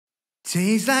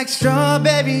Tastes like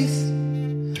strawberries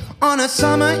on a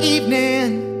summer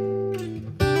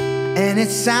evening, and it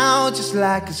sounds just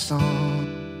like a song.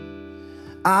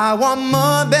 I want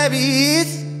more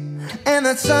berries and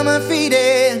that summer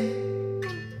feeding.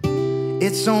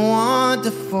 It's so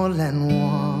wonderful and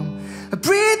warm.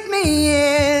 Breathe me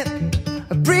in,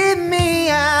 breathe me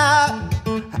out.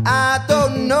 I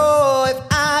don't know if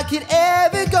I could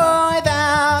ever go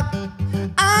without.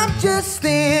 I'm just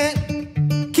thinking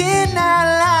out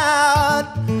loud.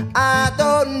 I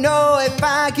don't know if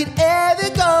I could ever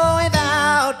go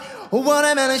without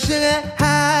watermelon sugar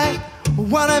high,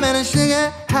 watermelon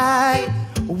sugar high,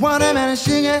 watermelon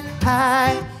sugar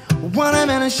high,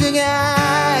 watermelon sugar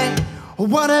high,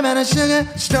 watermelon sugar,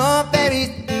 strawberries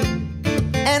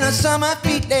and a summer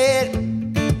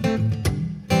feeling.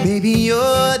 Baby,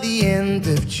 you're the end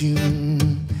of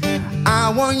June. I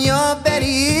want your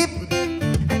Betty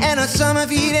and a summer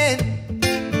feeling,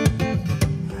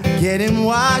 getting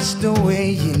washed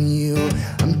away in you.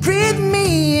 Breathe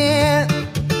me in,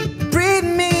 breathe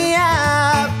me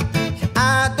out.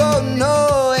 I don't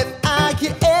know if I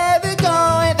could ever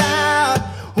go without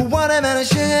watermelon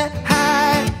sugar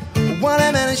high,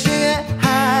 watermelon sugar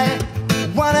high,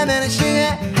 watermelon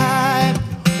sugar high,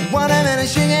 watermelon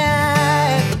sugar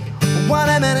high,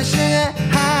 watermelon sugar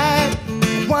high,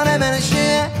 watermelon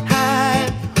sugar high,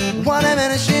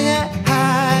 watermelon sugar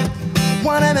high,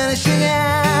 watermelon sugar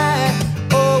high.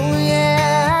 Oh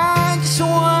yeah, I just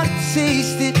want to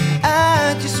taste it.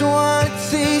 I just want to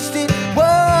taste it.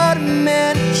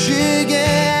 Watermelon sugar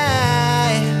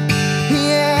high.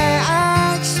 Yeah,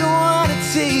 I just want to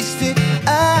taste it.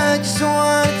 I just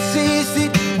want to taste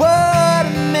it.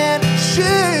 Watermelon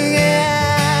sugar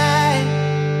high.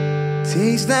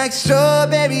 Tastes like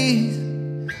strawberries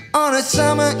on a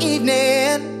summer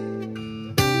evening,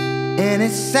 and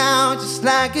it sounds just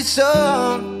like a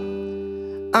song.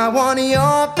 I want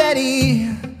your Betty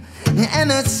and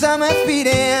that summer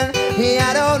feeling. Yeah,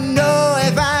 I don't know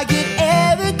if I could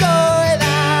ever go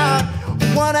without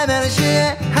watermelon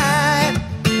sugar high,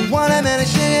 watermelon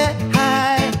sugar